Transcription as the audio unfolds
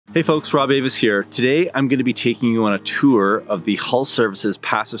Hey folks, Rob Avis here. Today I'm going to be taking you on a tour of the Hull Services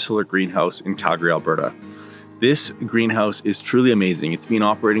Passive Solar Greenhouse in Calgary, Alberta. This greenhouse is truly amazing. It's been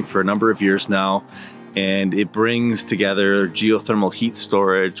operating for a number of years now, and it brings together geothermal heat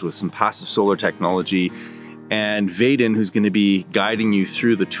storage with some passive solar technology. And Vaden, who's going to be guiding you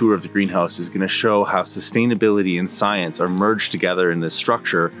through the tour of the greenhouse, is going to show how sustainability and science are merged together in this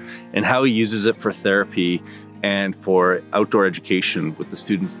structure and how he uses it for therapy and for outdoor education with the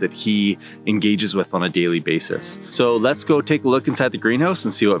students that he engages with on a daily basis. So let's go take a look inside the greenhouse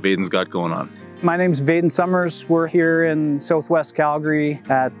and see what Vaden's got going on. My name's Vaden Summers. We're here in Southwest Calgary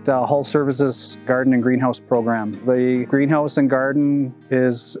at Hull Services Garden and Greenhouse program. The greenhouse and garden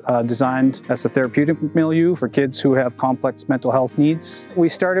is designed as a therapeutic milieu for kids who have complex mental health needs. We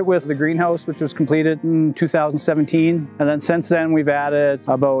started with the greenhouse, which was completed in 2017. And then since then, we've added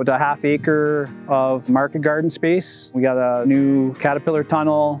about a half acre of market garden space. We got a new caterpillar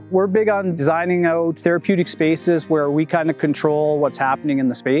tunnel. We're big on designing out therapeutic spaces where we kind of control what's happening in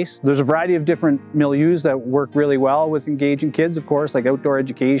the space. There's a variety of different milieus that work really well with engaging kids, of course, like outdoor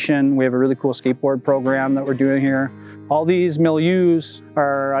education. We have a really cool skateboard program that we're doing here. All these milieus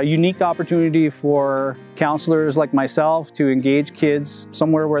are a unique opportunity for counselors like myself to engage kids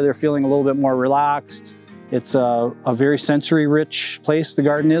somewhere where they're feeling a little bit more relaxed. It's a very sensory-rich place, the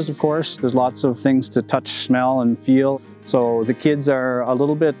garden is, of course. There's lots of things to touch, smell, and feel. So the kids are a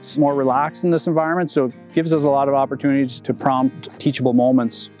little bit more relaxed in this environment, so it gives us a lot of opportunities to prompt teachable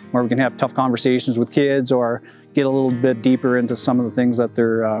moments where we can have tough conversations with kids or get a little bit deeper into some of the things that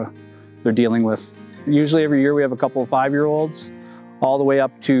they're dealing with. Usually every year we have a couple of 5-year-olds all the way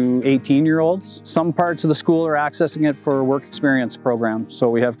up to 18-year-olds. Some parts of the school are accessing it for work experience programs. So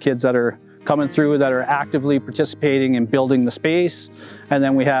we have kids that are coming through that are actively participating in building the space. And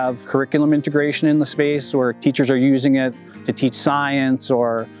then we have curriculum integration in the space where teachers are using it to teach science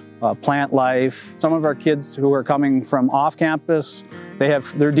or plant life. Some of our kids who are coming from off campus,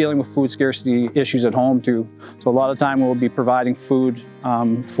 they're dealing with food scarcity issues at home too. So a lot of time we'll be providing food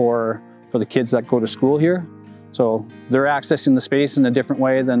for the kids that go to school here. So they're accessing the space in a different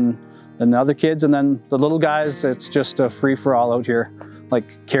way than the other kids. And then the little guys, it's just a free-for-all out here,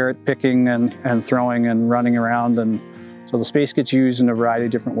 like carrot picking and throwing and running around. And so the space gets used in a variety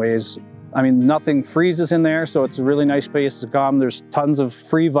of different ways. I mean, nothing freezes in there, so it's a really nice place to come. There's tons of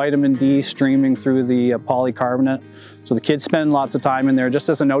free vitamin D streaming through the polycarbonate. So the kids spend lots of time in there just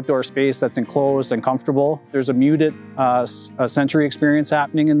as an outdoor space that's enclosed and comfortable. There's a muted sensory experience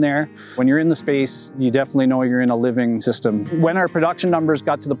happening in there. When you're in the space, you definitely know you're in a living system. When our production numbers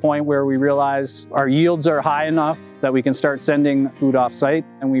got to the point where we realized our yields are high enough that we can start sending food off-site,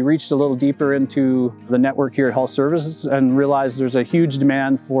 and we reached a little deeper into the network here at Hull Services and realized there's a huge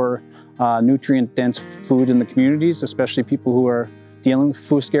demand for nutrient-dense food in the communities, especially people who are dealing with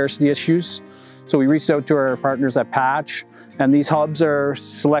food scarcity issues. So we reached out to our partners at Patch, and these hubs are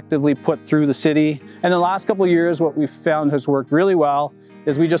selectively put through the city. And in the last couple of years, what we've found has worked really well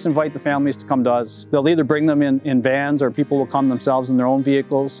is we just invite the families to come to us. They'll either bring them in vans or people will come themselves in their own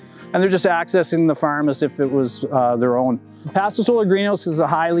vehicles. And they're just accessing the farm as if it was their own. The Passive Solar Greenhouse is a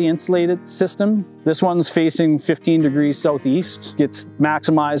highly insulated system. This one's facing 15 degrees southeast. It's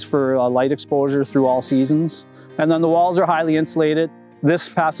maximized for light exposure through all seasons. And then the walls are highly insulated. This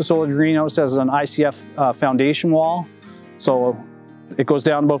Passive Solar Greenhouse has an ICF foundation wall. So it goes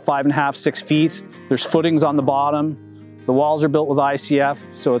down about 5.5, 6 feet. There's footings on the bottom. The walls are built with ICF,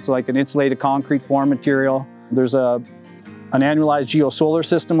 so it's like an insulated concrete form material. There's an annualized geosolar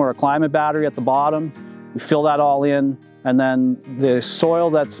system or a climate battery at the bottom. We fill that all in, and then the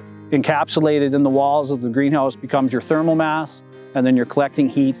soil that's encapsulated in the walls of the greenhouse becomes your thermal mass, and then you're collecting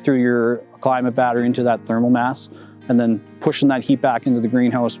heat through your climate battery into that thermal mass, and then pushing that heat back into the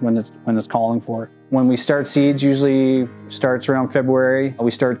greenhouse when it's calling for it. When we start seeds, usually starts around February.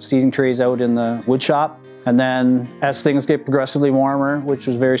 We start seeding trays out in the wood shop. And then as things get progressively warmer, which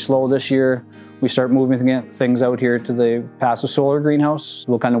was very slow this year, we start moving things out here to the Passive Solar Greenhouse.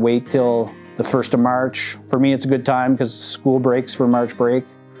 We'll kind of wait till the 1st of March. For me, it's a good time because school breaks for March break.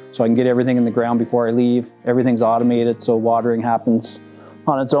 So I can get everything in the ground before I leave. Everything's automated, so watering happens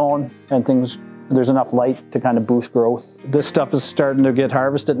on its own and there's enough light to kind of boost growth. This stuff is starting to get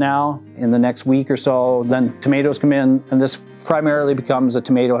harvested now. In the next week or so, then tomatoes come in, and this primarily becomes a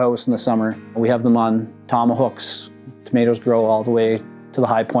tomato house in the summer. We have them on tomahawks. Tomatoes grow all the way to the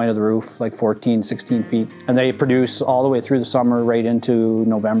high point of the roof, like 14, 16 feet. And they produce all the way through the summer right into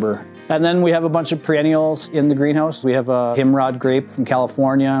November. And then we have a bunch of perennials in the greenhouse. We have a himrod grape from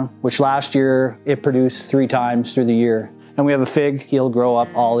California, which last year it produced 3 times through the year. And we have a fig. He'll grow up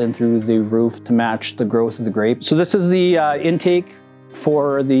all in through the roof to match the growth of the grape. So this is the intake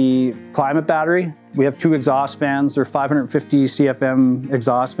For the climate battery, we have 2 exhaust fans. They're 550 CFM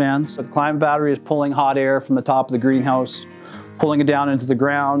exhaust fans. The climate battery is pulling hot air from the top of the greenhouse, pulling it down into the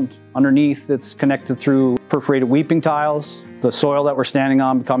ground. Underneath, it's connected through perforated weeping tiles. The soil that we're standing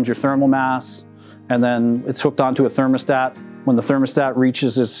on becomes your thermal mass, and then it's hooked onto a thermostat. When the thermostat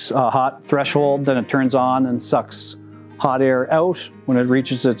reaches its hot threshold, then it turns on and sucks hot air out. When it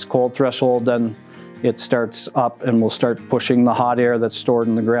reaches its cold threshold, then it starts up and will start pushing the hot air that's stored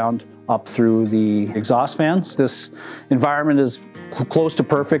in the ground up through the exhaust fans. This environment is close to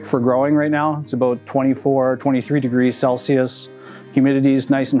perfect for growing right now. It's about 24, 23 degrees Celsius. Humidity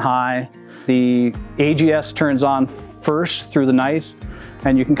is nice and high. The AGS turns on first through the night,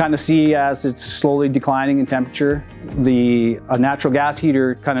 and you can kind of see as it's slowly declining in temperature. The natural gas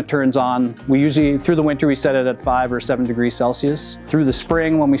heater kind of turns on. We usually, through the winter, we set it at 5 or 7 degrees Celsius. Through the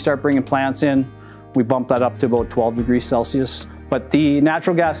spring, when we start bringing plants in, we bump that up to about 12 degrees Celsius. But the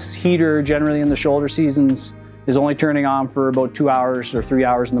natural gas heater, generally in the shoulder seasons, is only turning on for about 2 hours or 3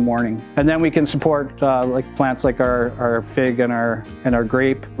 hours in the morning. And then we can support like plants like our fig and our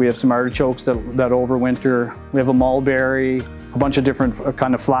grape. We have some artichokes that overwinter. We have a mulberry, a bunch of different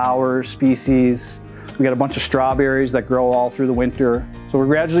kind of flowers, species. We got a bunch of strawberries that grow all through the winter. So we're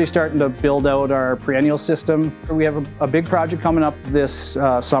gradually starting to build out our perennial system. We have a big project coming up this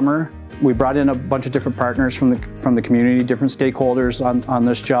summer. We brought in a bunch of different partners from the community, different stakeholders on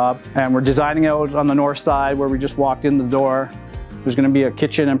this job. And we're designing out on the north side where we just walked in the door. There's going to be a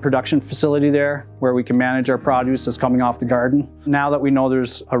kitchen and production facility there where we can manage our produce that's coming off the garden. Now that we know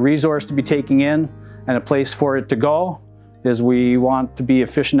there's a resource to be taking in and a place for it to go, is we want to be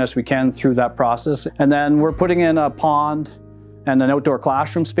efficient as we can through that process. And then we're putting in a pond and an outdoor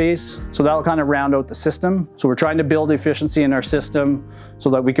classroom space. So that'll kind of round out the system. So we're trying to build efficiency in our system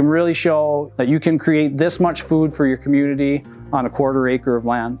so that we can really show that you can create this much food for your community on a 1/4 acre of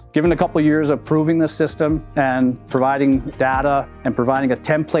land. Given a couple of years of proving this system and providing data and providing a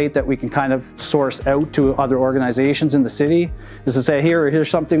template that we can kind of source out to other organizations in the city, is to say, here's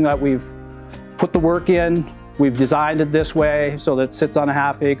something that we've put the work in, we've designed it this way so that it sits on a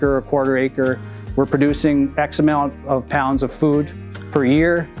 1/2 acre or 1/4 acre. We're producing X amount of pounds of food per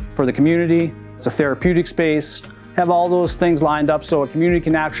year for the community. It's a therapeutic space. Have all those things lined up so a community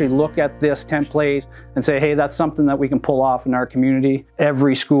can actually look at this template and say, hey, that's something that we can pull off in our community.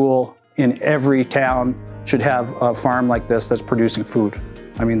 Every school in every town should have a farm like this that's producing food.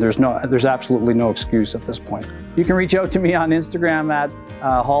 I mean, there's absolutely no excuse at this point. You can reach out to me on Instagram at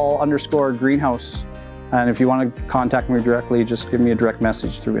Hull_greenhouse. And if you want to contact me directly, just give me a direct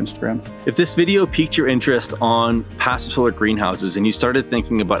message through Instagram. If this video piqued your interest on passive solar greenhouses and you started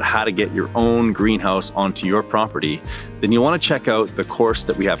thinking about how to get your own greenhouse onto your property, then you'll want to check out the course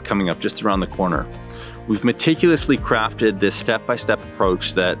that we have coming up just around the corner. We've meticulously crafted this step-by-step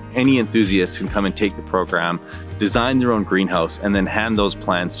approach that any enthusiast can come and take the program, design their own greenhouse, and then hand those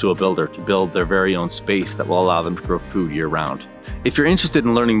plans to a builder to build their very own space that will allow them to grow food year-round. If you're interested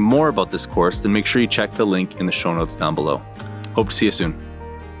in learning more about this course, then make sure you check the link in the show notes down below. Hope to see you soon.